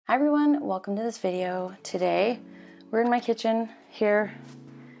Hi everyone, welcome to this video. Today we're in my kitchen here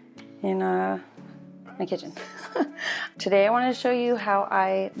in my kitchen. Today I wanted to show you how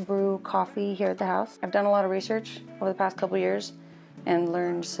I brew coffee here at the house. I've done a lot of research over the past couple years and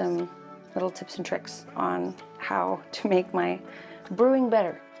learned some little tips and tricks on how to make my brewing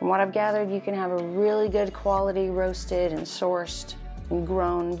better. From what I've gathered, you can have a really good quality roasted and sourced and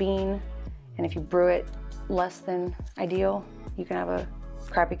grown bean, and if you brew it less than ideal, you can have a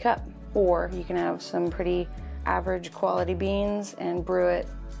crappy cup, or you can have some pretty average quality beans and brew it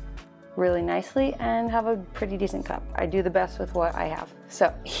really nicely and have a pretty decent cup. I do the best with what I have.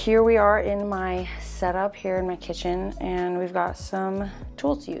 So here we are in my setup here in my kitchen, and we've got some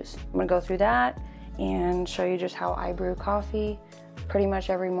tools to use. I'm gonna go through that and show you just how I brew coffee pretty much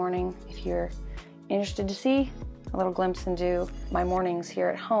every morning. If you're interested to see a little glimpse into my mornings here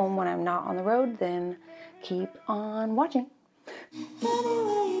at home when I'm not on the road, then keep on watching.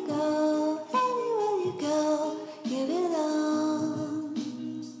 Anywhere you go, give it on.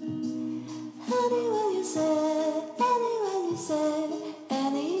 Anywhere you say, anywhere.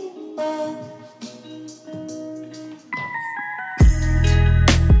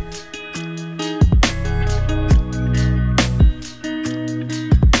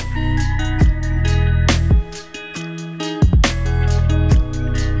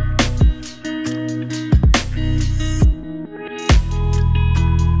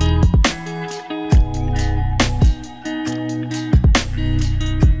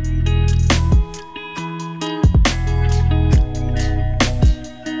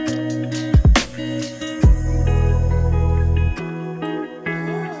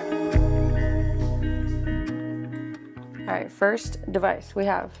 First device we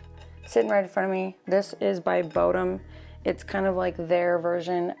have sitting right in front of me. This is by Bodum. It's kind of like their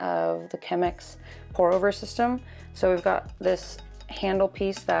version of the Chemex pour over system. So we've got this handle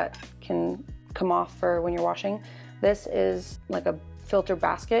piece that can come off for when you're washing. This is like a filter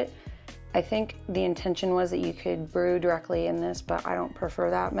basket. I think the intention was that you could brew directly in this, but I don't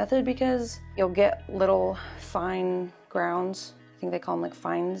prefer that method because you'll get little fine grounds. I think they call them like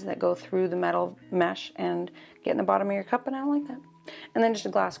fines that go through the metal mesh and get in the bottom of your cup, and I don't like that. And then just a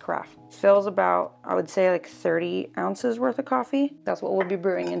glass carafe. Fills about, I would say, like 30 ounces worth of coffee. That's what we'll be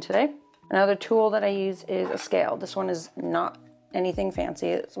brewing in today. Another tool that I use is a scale. This one is not anything fancy.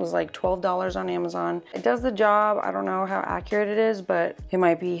 It was like $12 on Amazon. It does the job. I don't know how accurate it is, but it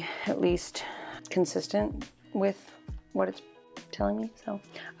might be at least consistent with what it's telling me. So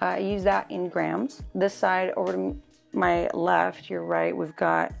I use that in grams. This side over to my left, your right, we've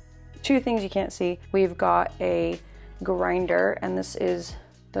got two things you can't see. We've got a grinder, and this is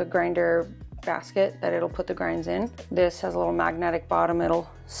the grinder basket that it'll put the grinds in. This has a little magnetic bottom. It'll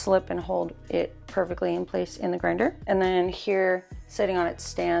slip and hold it perfectly in place in the grinder. And then here, sitting on its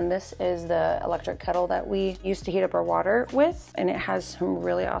stand, this is the electric kettle that we used to heat up our water with, and it has some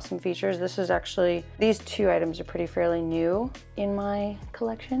really awesome features. This is actually, these two items are fairly new in my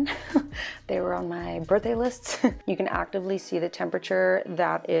collection. They were on my birthday lists. You can actively see the temperature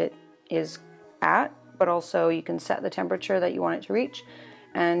that it is at, but also you can set the temperature that you want it to reach.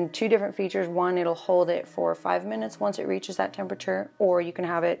 And two different features. One, it'll hold it for 5 minutes once it reaches that temperature, or you can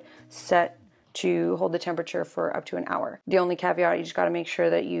have it set to hold the temperature for up to an hour. The only caveat, you just gotta make sure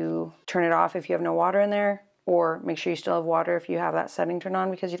that you turn it off if you have no water in there, or make sure you still have water if you have that setting turned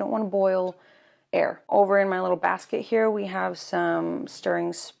on, because you don't wanna boil air. Over in my little basket here, we have some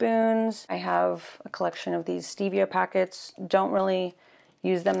stirring spoons. I have a collection of these stevia packets. Don't really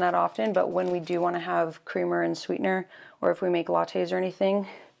use them that often, but when we do want to have creamer and sweetener, or if we make lattes or anything,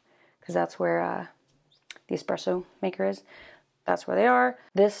 because that's where the espresso maker is, that's where they are.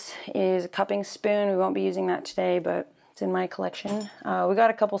 This is a cupping spoon. We won't be using that today, but it's in my collection. We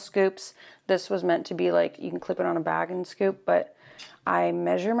got a couple scoops. This was meant to be like, you can clip it on a bag and scoop, but I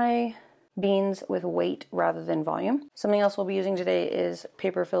measure my beans with weight rather than volume. Something else we'll be using today is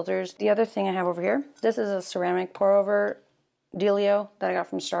paper filters. The other thing I have over here, this is a ceramic pour over dealio that I got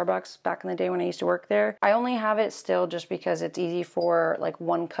from Starbucks back in the day when I used to work there. I only have it still just because it's easy for like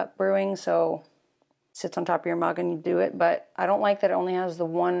 1 cup brewing, so it sits on top of your mug and you do it, but I don't like that it only has the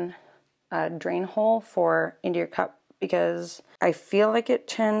one drain hole for into your cup, because I feel like it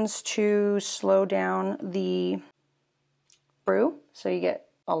tends to slow down the brew, so you get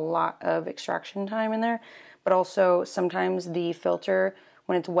a lot of extraction time in there, but also sometimes the filter,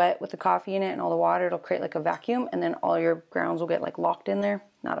 when it's wet with the coffee in it and all the water, it'll create like a vacuum, and then all your grounds will get like locked in there.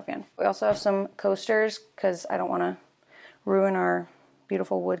 Not a fan. We also have some coasters because I don't want to ruin our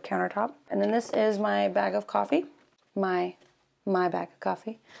beautiful wood countertop. And then this is my bag of coffee, my bag of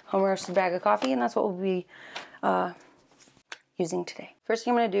coffee, home roasted bag of coffee, and that's what we'll be using today. First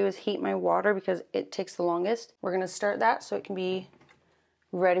thing I'm going to do is heat my water because it takes the longest. We're going to start that so it can be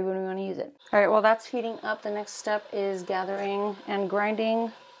ready when we want to use it. All right, while that's heating up, the next step is gathering and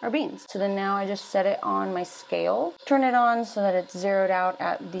grinding our beans. So then now I just set it on my scale, turn it on so that it's zeroed out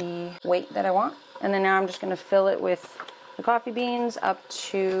at the weight that I want. And then now I'm just going to fill it with the coffee beans up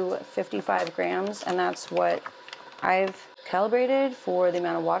to 55 grams. And that's what I've calibrated for the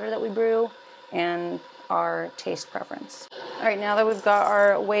amount of water that we brew and our taste preference. All right, now that we've got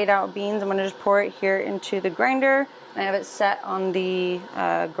our weighed out beans, I'm gonna just pour it here into the grinder. I have it set on the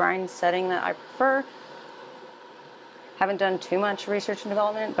grind setting that I prefer. Haven't done too much research and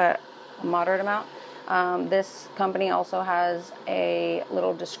development, but a moderate amount. This company also has a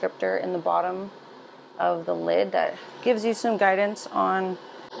little descriptor in the bottom of the lid that gives you some guidance on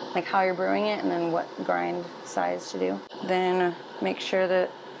like how you're brewing it and then what grind size to do. Then make sure that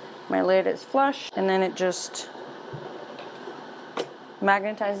my lid is flush, and then it just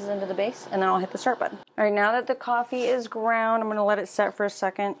magnetizes into the base, and then I'll hit the start button. All right, now that the coffee is ground, I'm gonna let it set for a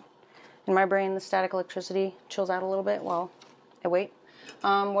second. In my brain, the static electricity chills out a little bit while I wait.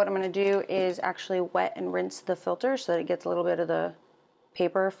 What I'm gonna do is actually wet and rinse the filter so that it gets a little bit of the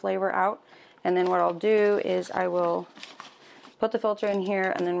paper flavor out. And then what I'll do is I will put the filter in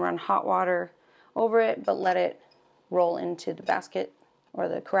here and then run hot water over it, but let it roll into the basket or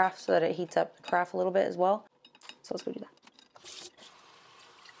the carafe so that it heats up the carafe a little bit as well. So let's go do that.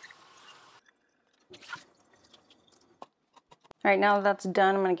 All right, now that that's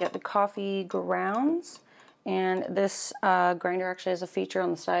done, I'm gonna get the coffee grounds. And this grinder actually has a feature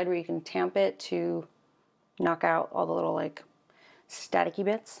on the side where you can tamp it to knock out all the little like staticky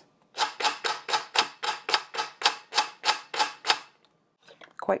bits.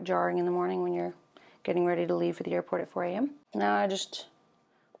 Quite jarring in the morning when you're getting ready to leave for the airport at 4 a.m. Now I just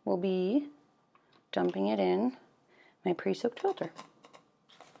will be dumping it in my pre-soaked filter.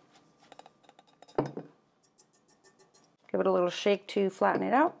 Give it a little shake to flatten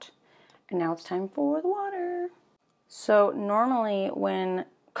it out. And now it's time for the water. So normally when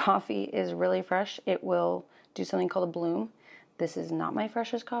coffee is really fresh, it will do something called a bloom. This is not my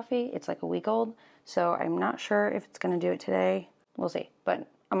freshest coffee. It's like a week old. So I'm not sure if it's gonna do it today. We'll see. But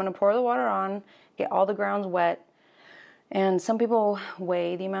I'm gonna pour the water on, get all the grounds wet. And some people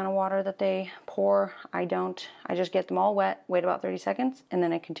weigh the amount of water that they pour. I don't. I just get them all wet, wait about 30 seconds, and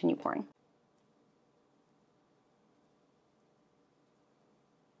then I continue pouring.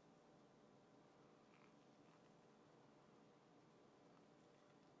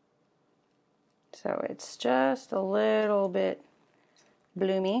 So it's just a little bit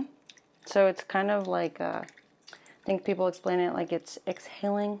bloomy. So it's kind of like, I think people explain it like it's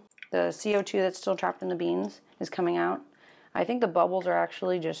exhaling. The CO2 that's still trapped in the beans is coming out. I think the bubbles are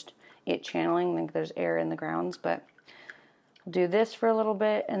actually just it channeling, like there's air in the grounds, but I'll do this for a little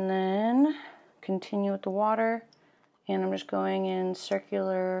bit and then continue with the water. And I'm just going in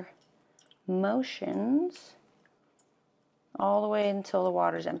circular motions all the way until the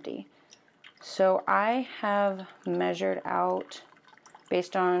water's empty. So I have measured out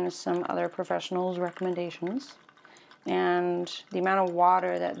based on some other professionals' recommendations, and the amount of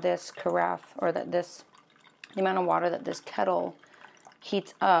water that this carafe, or that this, the amount of water that this kettle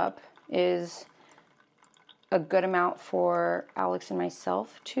heats up is a good amount for Alex and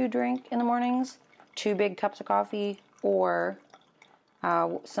myself to drink in the mornings. 2 big cups of coffee, or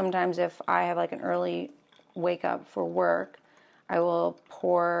sometimes if I have like an early wake up for work, I will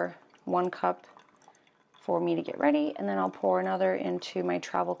pour 1 cup for me to get ready, and then I'll pour another into my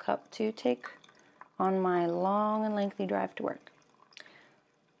travel cup to take on my long and lengthy drive to work.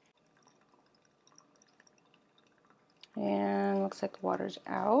 And looks like the water's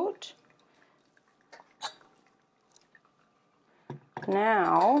out.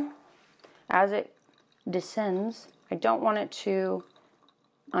 Now, as it descends, I don't want it to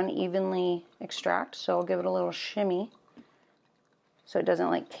unevenly extract, so I'll give it a little shimmy so it doesn't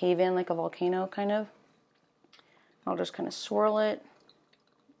like cave in like a volcano kind of. I'll just kind of swirl it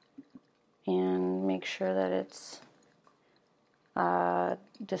and make sure that it's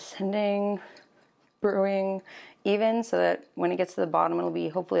descending, brewing even, so that when it gets to the bottom it'll be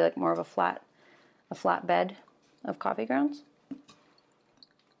hopefully like more of a flat bed of coffee grounds.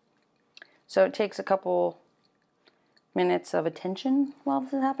 So it takes a couple minutes of attention while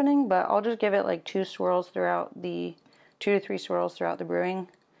this is happening, but I'll just give it like 2 swirls throughout the 2 to 3 swirls throughout the brewing,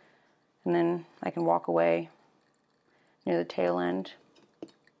 and then I can walk away near the tail end.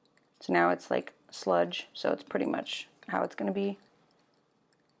 So now it's like sludge, so it's pretty much how it's going to be.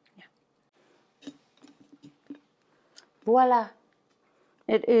 Yeah. Voila!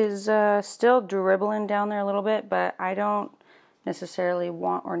 It is still dribbling down there a little bit, but I don't necessarily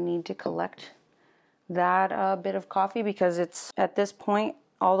want or need to collect that bit of coffee, because it's, at this point,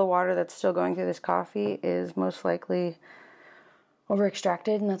 all the water that's still going through this coffee is most likely over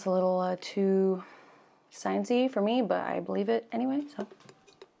extracted, and that's a little too sciencey for me, but I believe it anyway. So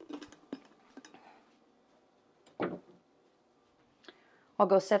I'll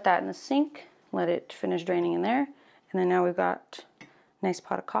go set that in the sink, let it finish draining in there, and then now we've got a nice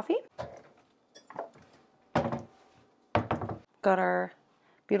pot of coffee. Got our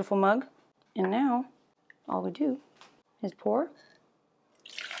beautiful mug, and now all we do is pour.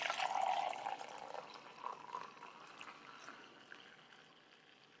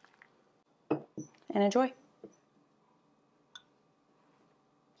 And enjoy.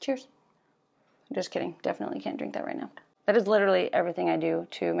 Cheers. Just kidding, definitely can't drink that right now. That is literally everything I do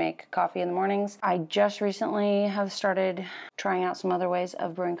to make coffee in the mornings. I just recently have started trying out some other ways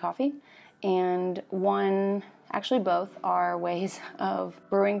of brewing coffee, and actually both are ways of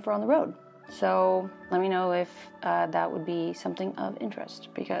brewing for on the road. So let me know if that would be something of interest,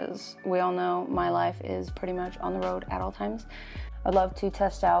 because we all know my life is pretty much on the road at all times. I'd love to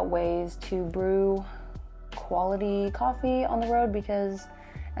test out ways to brew quality coffee on the road, because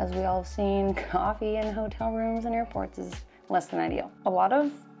as we all have seen, coffee in hotel rooms and airports is less than ideal. A lot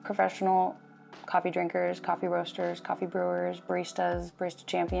of professional coffee drinkers, coffee roasters, coffee brewers, baristas, barista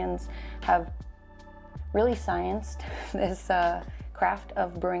champions have really scienced this craft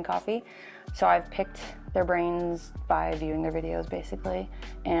of brewing coffee. So I've picked their brains by viewing their videos, basically,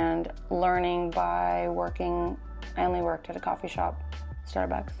 and learning by working. I only worked at a coffee shop,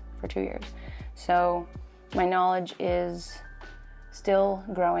 Starbucks, for 2 years. So my knowledge is still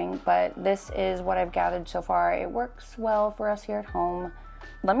growing, but this is what I've gathered so far. It works well for us here at home.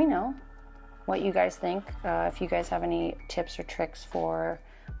 Let me know what you guys think. If you guys have any tips or tricks for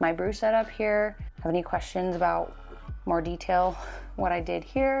my brew setup here, have any questions about more detail what I did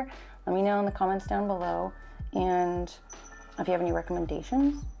here, let me know in the comments down below. And if you have any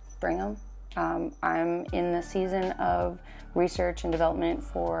recommendations, bring them. I'm in the season of research and development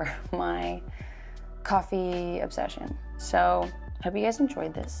for my coffee obsession. So I hope you guys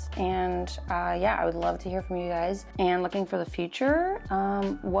enjoyed this, and yeah, I would love to hear from you guys. And looking for the future,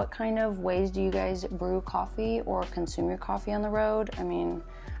 what kind of ways do you guys brew coffee or consume your coffee on the road? I mean,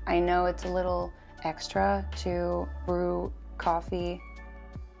 I know it's a little extra to brew coffee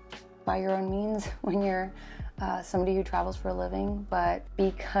by your own means when you're somebody who travels for a living, but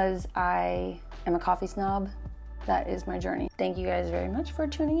because I am a coffee snob, that is my journey. Thank you guys very much for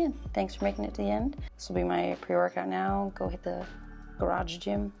tuning in. Thanks for making it to the end. This will be my pre-workout now. Go hit the garage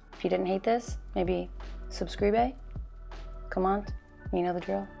gym. If you didn't hate this, maybe subscribe. Comment. You know the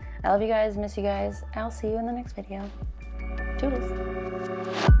drill. I love you guys, miss you guys. I'll see you in the next video. Toodles.